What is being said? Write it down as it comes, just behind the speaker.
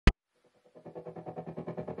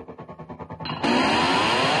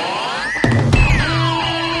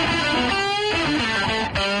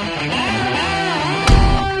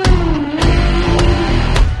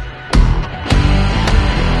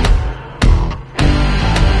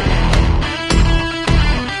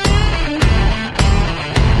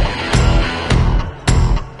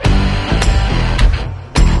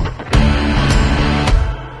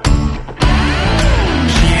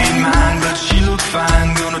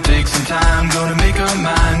take some time, gonna make her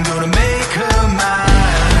mine, gonna make her mine.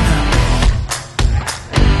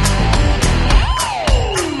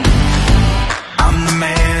 I'm the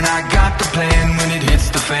man, I got the plan. When it hits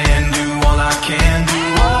the fan, do all I can,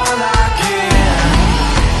 do all I can.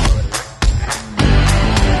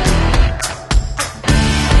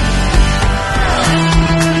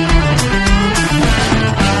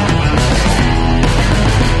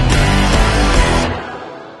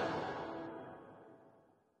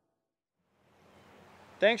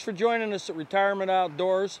 Thanks for joining us at Retirement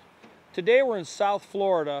Outdoors. Today we're in South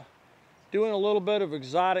Florida doing a little bit of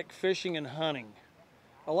exotic fishing and hunting.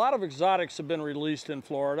 A lot of exotics have been released in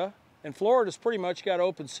Florida, and Florida's pretty much got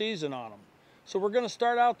open season on them. So we're going to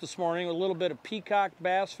start out this morning with a little bit of peacock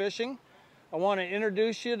bass fishing. I want to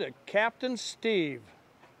introduce you to Captain Steve.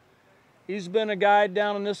 He's been a guide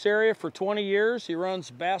down in this area for 20 years. He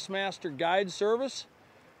runs Bassmaster Guide Service.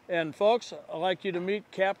 And folks, I'd like you to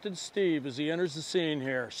meet Captain Steve as he enters the scene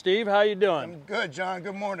here. Steve, how you doing? I'm good, John.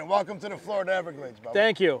 Good morning. Welcome to the Florida Everglades, brother.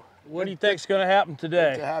 Thank you. What do you think's going to happen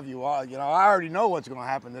today? Good to have you all. You know, I already know what's going to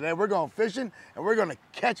happen today. We're going fishing, and we're going to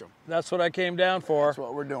catch them. That's what I came down for. That's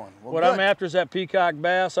what we're doing. Well, what I'm after is that peacock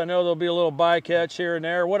bass. I know there'll be a little bycatch here and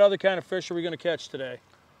there. What other kind of fish are we going to catch today?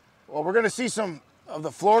 Well, we're going to see some of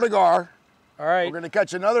the Florida gar. All right. We're going to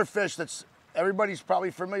catch another fish that's everybody's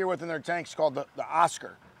probably familiar with in their tanks called the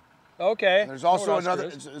Oscar. Okay. And there's also another,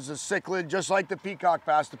 it's a cichlid, just like the peacock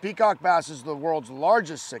bass. The peacock bass is the world's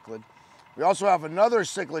largest cichlid. We also have another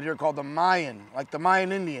cichlid here called the Mayan, like the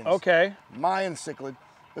Mayan Indians. Okay. Mayan cichlid.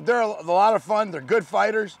 But they're a lot of fun. They're good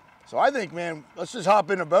fighters. So I think, man, let's just hop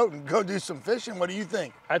in a boat and go do some fishing. What do you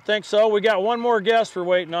think? I think so. We got one more guest we're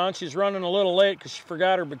waiting on. She's running a little late because she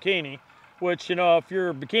forgot her bikini. Which, you know, if you're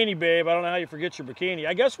a bikini babe, I don't know how you forget your bikini.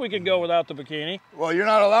 I guess we could go without the bikini. Well, you're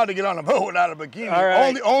not allowed to get on a boat without a bikini. All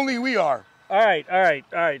right. Only we are. All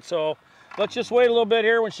right. So let's just wait a little bit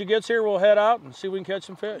here. When she gets here, we'll head out and see if we can catch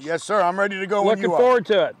some fish. Yes, sir. I'm ready to go when you are. Looking forward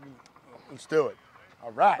to it. Let's do it. All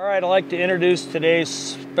right. All right, I'd like to introduce today's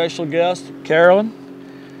special guest,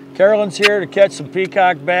 Carolyn. Carolyn's here to catch some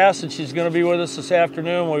peacock bass, and she's going to be with us this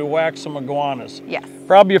afternoon when we whack some iguanas. Yes.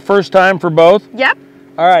 Probably a first time for both. Yep.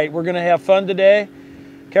 All right, we're going to have fun today.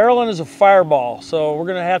 Carolyn is a fireball, so we're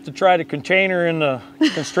going to have to try to contain her in the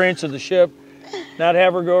constraints of the ship, not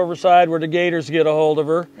have her go overside where the gators get a hold of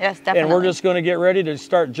her. Yes, definitely. And we're just going to get ready to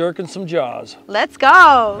start jerking some jaws. Let's go.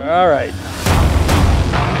 All right.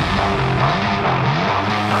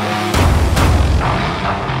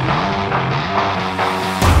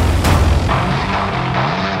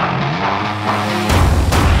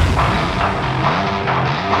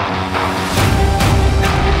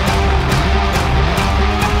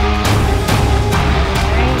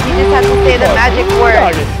 Have to say the magic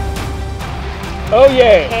word. Oh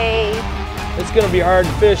yeah. Hey. It's gonna be hard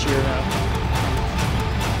to fish here now.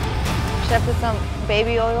 Should I put some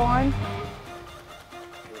baby oil on?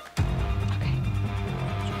 Okay.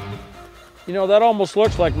 You know, that almost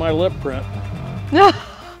looks like my lip print.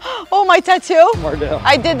 Oh, my tattoo? Mardell.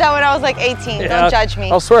 I did that when I was like 18. Yeah, Don't judge me.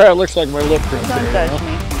 I'll swear it looks like my lip print. Don't there, judge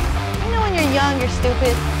me. You know when you're young, you're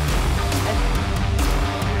stupid.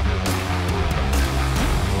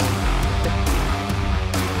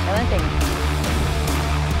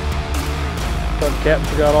 But Captain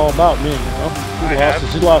forgot all about me, you know.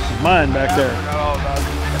 He lost his mind back there. I forgot all about you.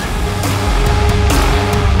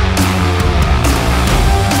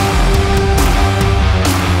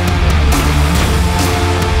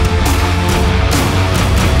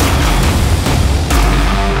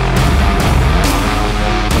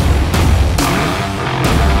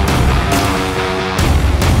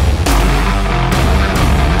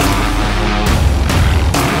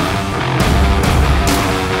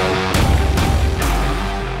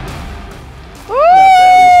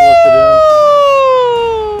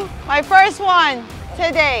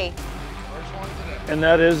 Today. First one today. And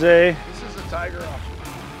that is a? This is a tiger Oscar.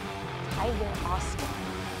 Tiger Oscar.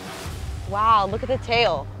 Wow, look at the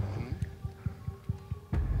tail.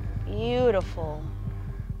 Beautiful.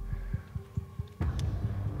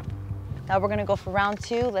 Now we're gonna go for round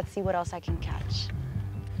 2. Let's see what else I can catch.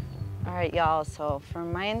 All right, y'all, so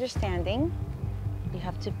from my understanding, you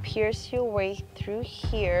have to pierce your way through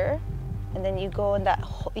here, and then you go in that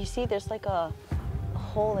hole. You see there's like a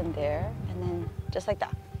hole in there, and then just like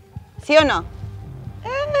that. See or no?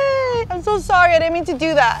 Hey, I'm so sorry, I didn't mean to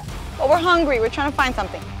do that. But we're hungry, we're trying to find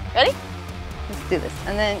something. Ready? Let's do this.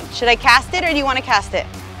 And then, should I cast it or do you want to cast it?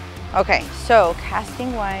 Okay, so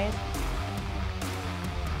casting wise.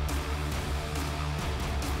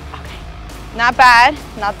 Okay, not bad,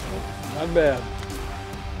 not bad.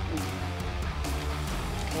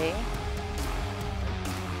 Okay.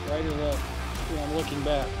 Right of the, I'm looking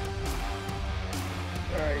back.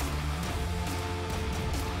 All right.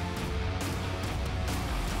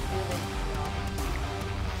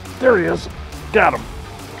 There he is. Got him.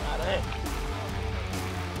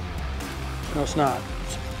 No, it's not.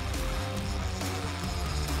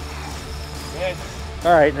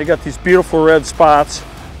 All right, they got these beautiful red spots.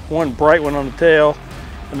 One bright one on the tail,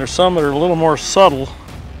 and there's some that are a little more subtle.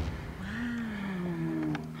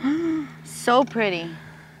 Wow. So pretty.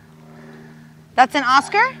 That's an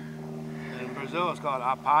Oscar? In Brazil, it's called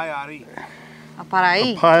apaiari.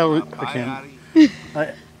 Aparaí.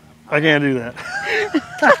 I can't do that.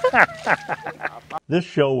 This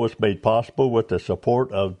show was made possible with the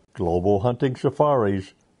support of Global Hunting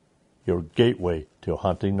Safaris, your gateway to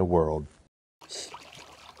hunting the world.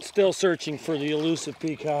 Still searching for the elusive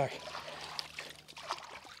peacock.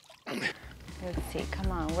 Let's see,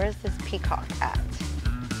 come on, where's this peacock at?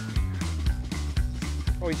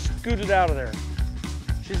 Oh, he scooted out of there.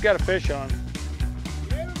 She's got a fish on.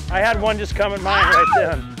 I had one just come at mine right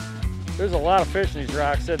then. There's a lot of fish in these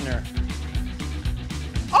rocks, isn't there?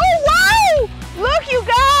 Oh, wow! Look, you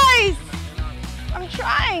guys! I'm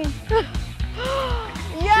trying.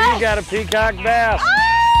 Yes! She's got a peacock bass.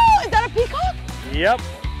 Oh, is that a peacock? Yep.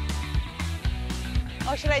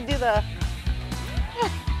 Oh, should I do the...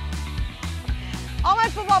 All my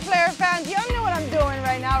football player fans, you don't know what I'm doing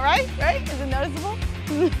right now, right? Right? Is it noticeable?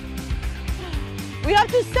 We have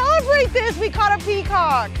to celebrate this. We caught a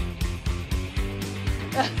peacock.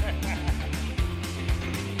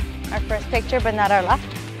 Our first picture, but not our last.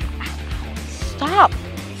 Stop.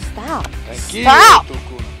 Stop. Thank you. Stop.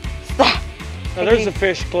 Stop. Now, there's a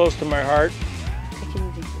fish close to my heart. Take it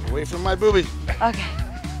easy. Away from my boobies. Okay.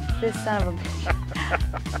 This son of a bitch.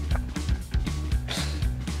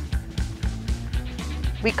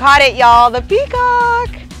 We caught it, y'all. The peacock.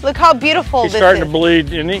 Look how beautiful He's this starting is. to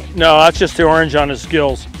bleed, isn't he? No, that's just the orange on his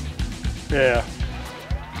gills. Yeah.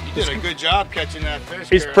 You did a good job catching that fish.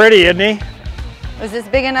 He's Karen. pretty, isn't he? Was this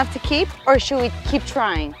big enough to keep, or should we keep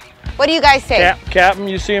trying? What do you guys say? Captain,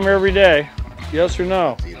 you see him every day. Yes or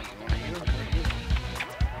no?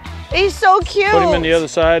 He's so cute. Put him in the other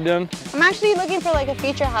side then. I'm actually looking for like a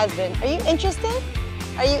future husband. Are you interested?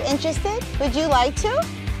 Are you interested? Would you like to?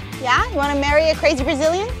 Yeah? You want to marry a crazy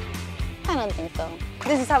Brazilian? I don't think so.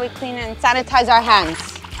 This is how we clean and sanitize our hands.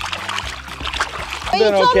 But you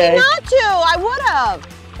told me not to. I would have.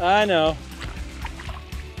 I know.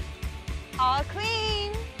 All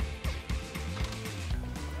clean.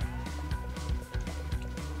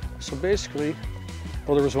 So basically,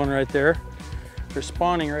 well, there was one right there. They're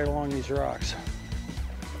spawning right along these rocks.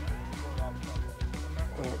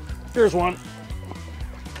 There's one.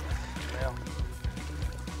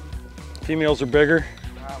 Females are bigger,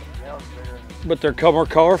 but they're more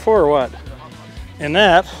colorful or what? And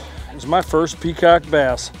that is my first peacock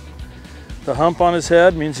bass. The hump on his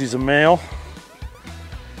head means he's a male.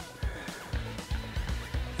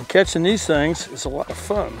 And catching these things is a lot of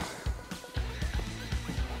fun.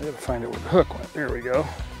 I gotta find out where the hook went. There we go.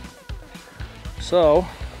 So,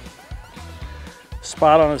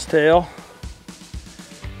 spot on his tail,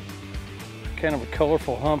 kind of a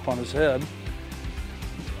colorful hump on his head.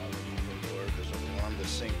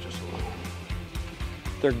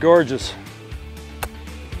 They're gorgeous.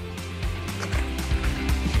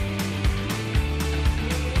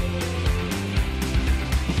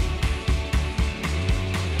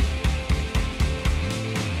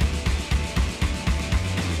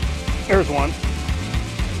 There's one.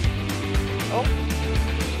 Oh.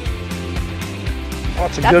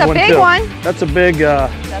 That's a That's good a one big too. one. That's a big,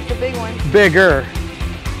 That's a big one. bigger.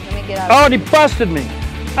 Let me get out. Oh, and he busted me.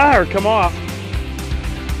 Ah, come off.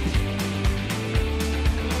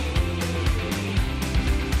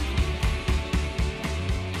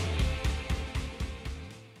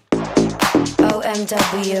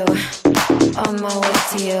 OMW, on my way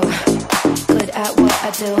to you. Good at what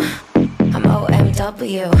I do. I'm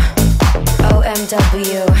OMW.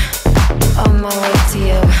 OMW, on my way to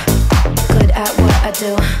you. Good at what I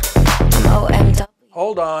do. I'm OMW.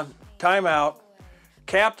 Hold on, time out.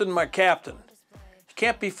 Captain, my captain. You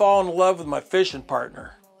can't be falling in love with my fishing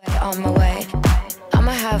partner. On my way.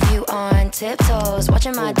 I'ma have you on tiptoes,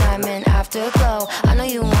 watching my diamond afterglow. I know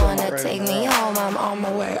you wanna take me home. I'm on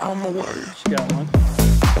my way, on my way. Got one.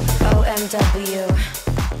 OMW.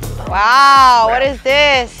 Wow, what is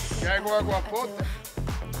this?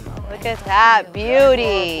 Look at that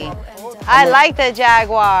beauty. I like the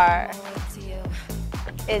jaguar.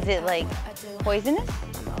 Is it like poisonous?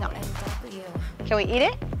 No. Can we eat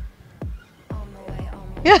it?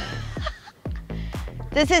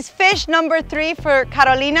 This is fish number 3 for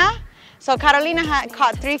Carolina. So Carolina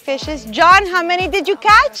caught 3 fishes. John, how many did you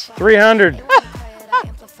catch? 300.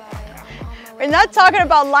 We're not talking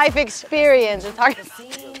about life experience. We're talking.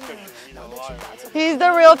 He's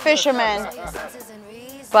the real fisherman.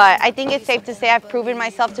 But I think it's safe to say I've proven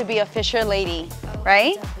myself to be a fisher lady,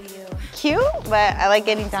 right? Cute, but I like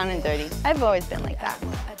getting down and dirty. I've always been like that.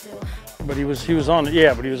 But he was on the,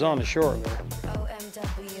 yeah, but he was on the shore there.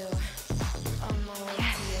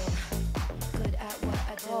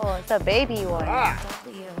 Oh, it's a baby one.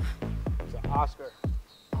 It's an Oscar.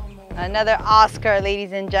 Another Oscar,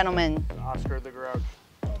 ladies and gentlemen. Oscar the Grouch.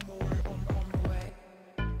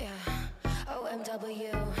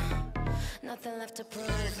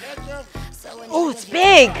 Oh, it's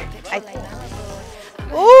big.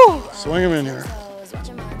 Ooh. Swing him in here.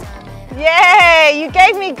 Yay, you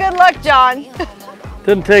gave me good luck, John.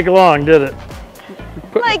 Didn't take long, did it?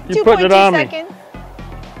 Like you putting 2.2 it on me. seconds.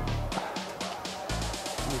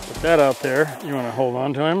 Put that out there. You want to hold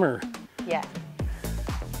on to him, or? Yeah.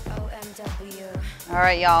 All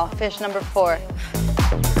right, y'all. Fish number 4.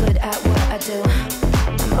 Good at what I do.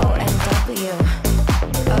 I'm OMW.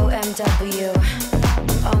 OMW.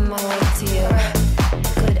 On my way to you.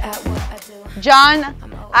 Good at what I do. John,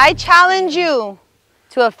 I challenge you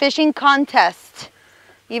to a fishing contest,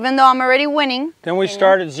 even though I'm already winning. Then we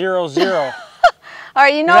start at 0-0. All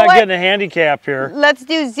right, you know You're not what? getting a handicap here. Let's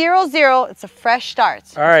do 0-0. It's a fresh start.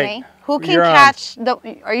 All right. Okay? Who can You're on. catch the?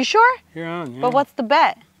 Are you sure? You're on, yeah. But what's the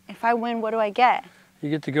bet? If I win, what do I get? You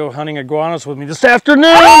get to go hunting iguanas with me this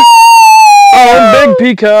afternoon. Oh, big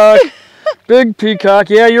peacock. Big peacock.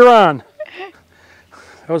 Yeah, you're on.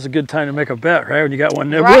 That was a good time to make a bet, right? When you got one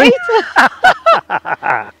nibbling.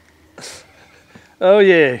 Right? Oh,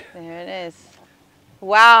 yeah. There it is.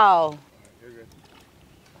 Wow.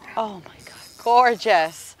 Oh my God,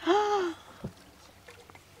 gorgeous. Woo!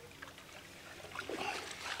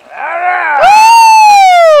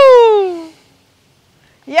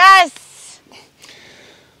 Yes.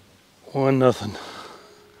 1-0.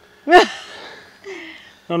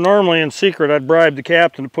 Now, normally in secret, I'd bribe the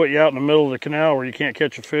captain to put you out in the middle of the canal where you can't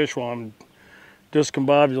catch a fish while I'm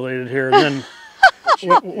discombobulated here. And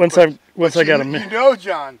then once I got a minute. You know,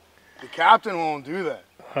 John, the captain won't do that.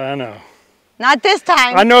 I know. Not this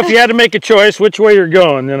time. I know if you had to make a choice, which way you're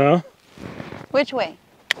going, you know? Which way?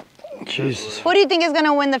 Jesus. Who do you think is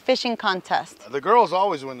gonna win the fishing contest? The girls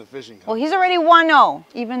always win the fishing contest. Well, he's already 1-0.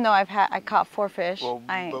 Even though I caught 4 fish. Well,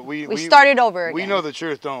 but we started over again. We know the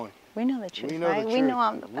truth, don't we? We know the truth, We know right? the We truth. know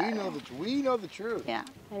I'm the better. We know the truth. Yeah,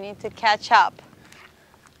 I need to catch up.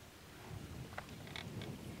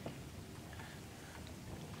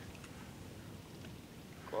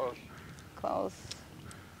 Close. Close.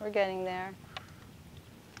 We're getting there.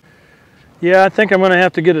 Yeah, I think I'm going to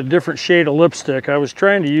have to get a different shade of lipstick. I was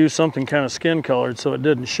trying to use something kind of skin colored so it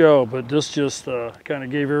didn't show, but this just kind of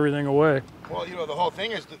gave everything away. Well, you know, the whole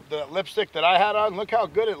thing is the lipstick that I had on, look how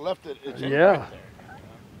good it left it. It's in Yeah. right there.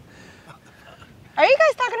 Are you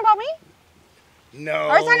guys talking about me? No.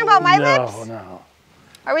 Are we talking about my lips? No.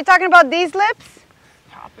 Are we talking about these lips?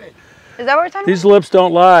 Stop it. Is that what we're talking These lips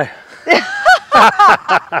don't lie.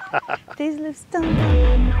 about? These lips don't.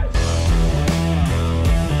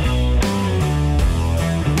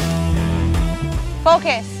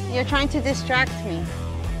 Focus. You're trying to distract me.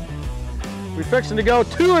 We're fixing to go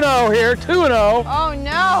 2-0 here, 2-0. Oh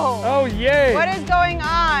no. Oh, yay. What is going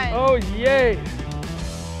on? Oh, yay.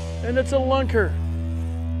 And it's a lunker.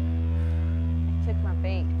 Took my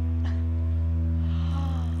bait.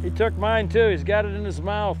 He took mine too. He's got it in his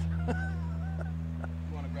mouth. You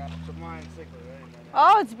want to grab some line sickler, right?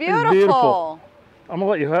 Oh, it's beautiful. beautiful. I'm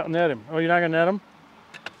gonna let you net him. Oh, you're not gonna net him?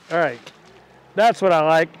 All right. That's what I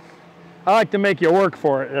like. I like to make you work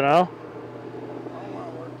for it, you know?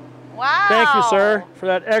 Wow. Thank you, sir, for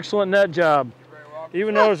that excellent net job.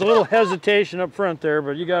 Even though there's a little hesitation up front there,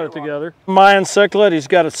 but you got it together. Mayan cichlid, he's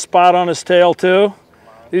got a spot on his tail too.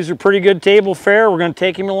 These are pretty good table fare. We're gonna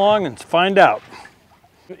take him along and find out.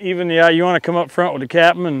 Even you wanna come up front with the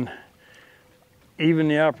captain and even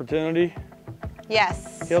the opportunity?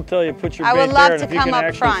 Yes. He'll tell you put your I bait would love there, to and if you come can up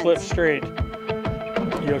actually front. flip straight,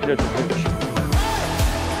 you'll catch a fish.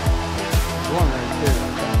 One right there.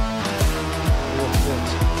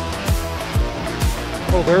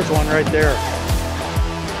 Oh, there's one right there.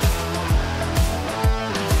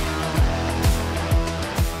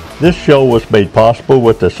 This show was made possible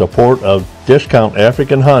with the support of Discount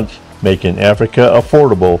African Hunts, making Africa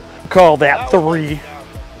affordable. Call that 3.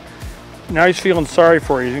 Now he's feeling sorry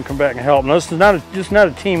for you. He didn't come back and help. No, this is just not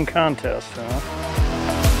a team contest. You know?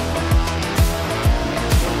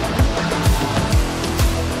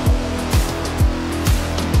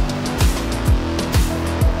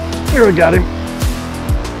 Here, we got him.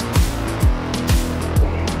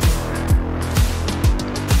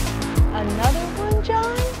 Another one,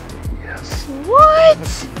 John? Yes. What?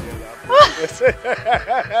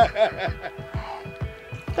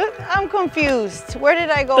 I'm confused. Where did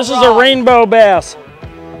I go This wrong? is a rainbow bass.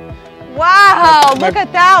 Wow, look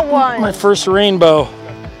at that one. My first rainbow.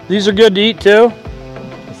 These are good to eat too?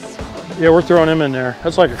 Yeah, we're throwing them in there.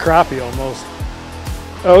 That's like a crappie almost.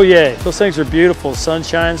 Oh yeah, those things are beautiful. Sun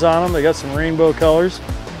shines on them. They got some rainbow colors.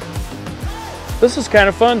 This is kind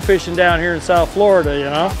of fun fishing down here in South Florida, you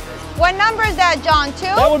know? What number is that, John? 2?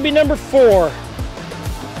 That would be number 4.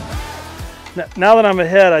 Now that I'm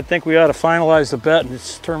ahead, I think we ought to finalize the bet and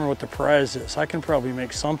determine what the prize is. I can probably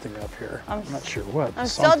make something up here. I'm not sure what. I'm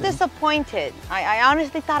so disappointed. I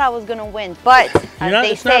honestly thought I was going to win, but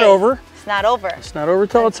it's not over. It's not over. It's not over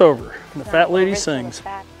till it's over. And the fat lady sings. The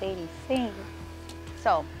fat lady sings.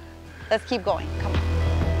 So, let's keep going. Come on.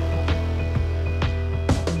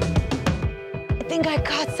 I think I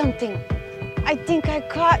caught something. I think I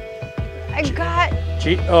got. It's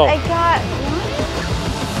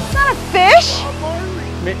not a fish.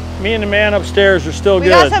 Me and the man upstairs are still good. We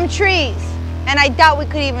got some trees, and I doubt we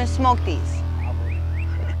could even smoke these.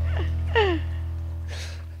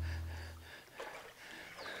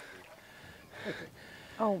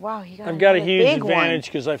 Oh wow, I've got a huge advantage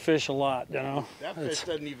because I fish a lot, you know. That fish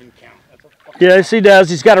doesn't even count. Yes, he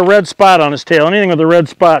does. He's got a red spot on his tail. Anything with a red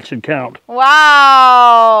spot should count.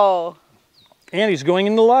 Wow. And he's going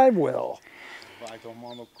in the live well.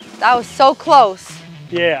 That was so close.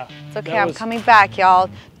 Yeah. It's okay, I'm coming back, y'all.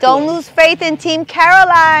 Don't lose faith in Team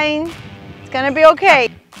Caroline. It's gonna be okay.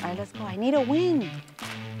 All right, let's go. I need a win.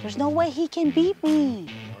 There's no way he can beat me.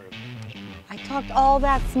 I talked all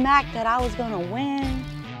that smack that I was gonna win.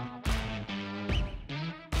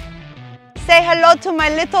 Say hello to my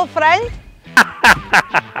little friend.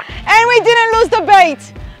 And we didn't lose the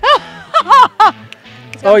bait.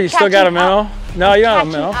 Oh, you still got a minnow? No, you don't have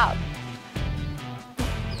a minnow.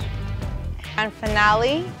 And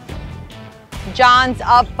finale, John's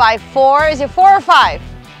up by 4. Is it 4 or 5?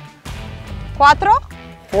 4?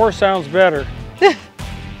 4 sounds better.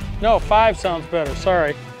 No, 5 sounds better,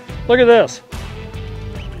 sorry. Look at this.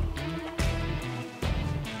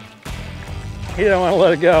 He don't want to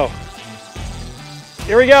let it go.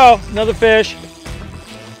 Here we go, another fish.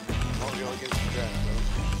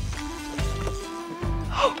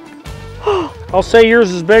 I'll say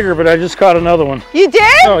yours is bigger, but I just caught another one. You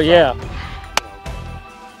did? Oh, yeah.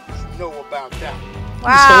 Know about that.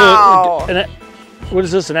 Wow. What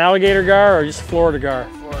is this, an alligator gar or just a Florida gar?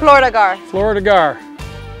 Florida gar. Florida gar.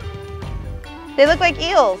 They look like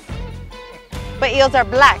eels, but eels are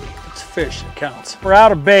black. It's fish that counts. We're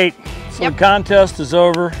out of bait, so the contest is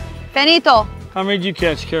over. Benito. How many did you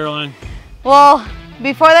catch, Caroline? Well,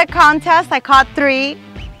 before the contest, I caught 3.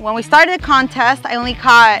 When we started the contest, I only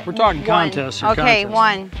caught We're talking 1. contest. Okay, contest.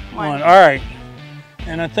 One. All right.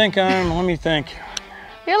 And I think let me think.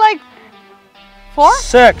 You're like 4?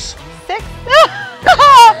 6. 6?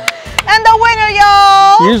 And the winner,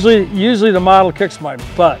 y'all! Usually the model kicks my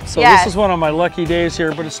butt. So Yes. This is one of my lucky days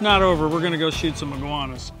here, but it's not over. We're gonna go shoot some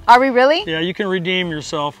iguanas. Are we really? Yeah, you can redeem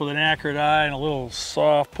yourself with an accurate eye and a little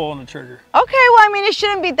soft pull on the trigger. Okay, well, I mean, it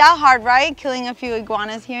shouldn't be that hard, right? Killing a few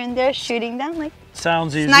iguanas here and there, shooting them, like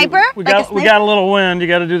sounds easy. Sniper? We got a little wind. You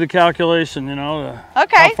got to do the calculation, you know,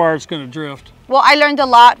 okay. How far it's going to drift. Well, I learned a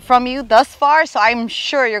lot from you thus far, so I'm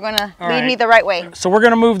sure you're going to lead me the right way. So we're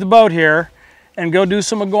going to move the boat here and go do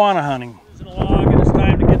some iguana hunting. Along, and it's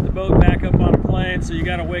time to get the boat back up on a plane, so you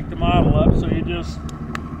got to wake the model up. So you just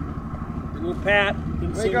a little pat.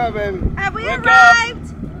 Wake up, baby. Have we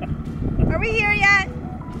arrived? Are we here yet?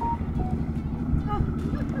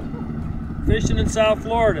 Fishing in South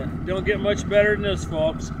Florida. Don't get much better than this,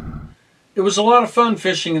 folks. It was a lot of fun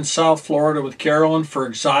fishing in South Florida with Carolyn for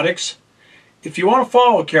exotics. If you want to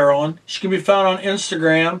follow Carolyn, she can be found on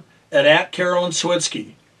Instagram at Carolyn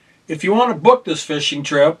Switzky. If you want to book this fishing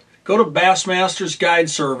trip, go to Bassmasters Guide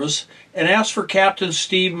Service and ask for Captain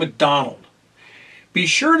Steve McDonald. Be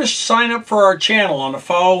sure to sign up for our channel on the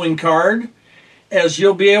following card, as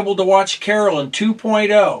you'll be able to watch Carolyn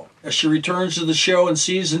 2.0 as she returns to the show in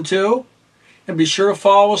Season 2. And be sure to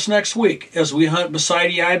follow us next week as we hunt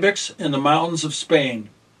Beside ibex in the mountains of Spain.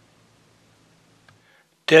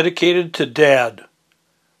 Dedicated to Dad,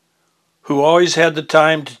 who always had the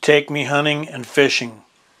time to take me hunting and fishing.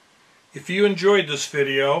 If you enjoyed this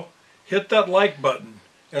video, hit that like button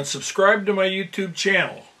and subscribe to my YouTube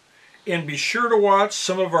channel. And be sure to watch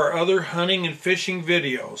some of our other hunting and fishing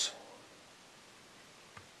videos.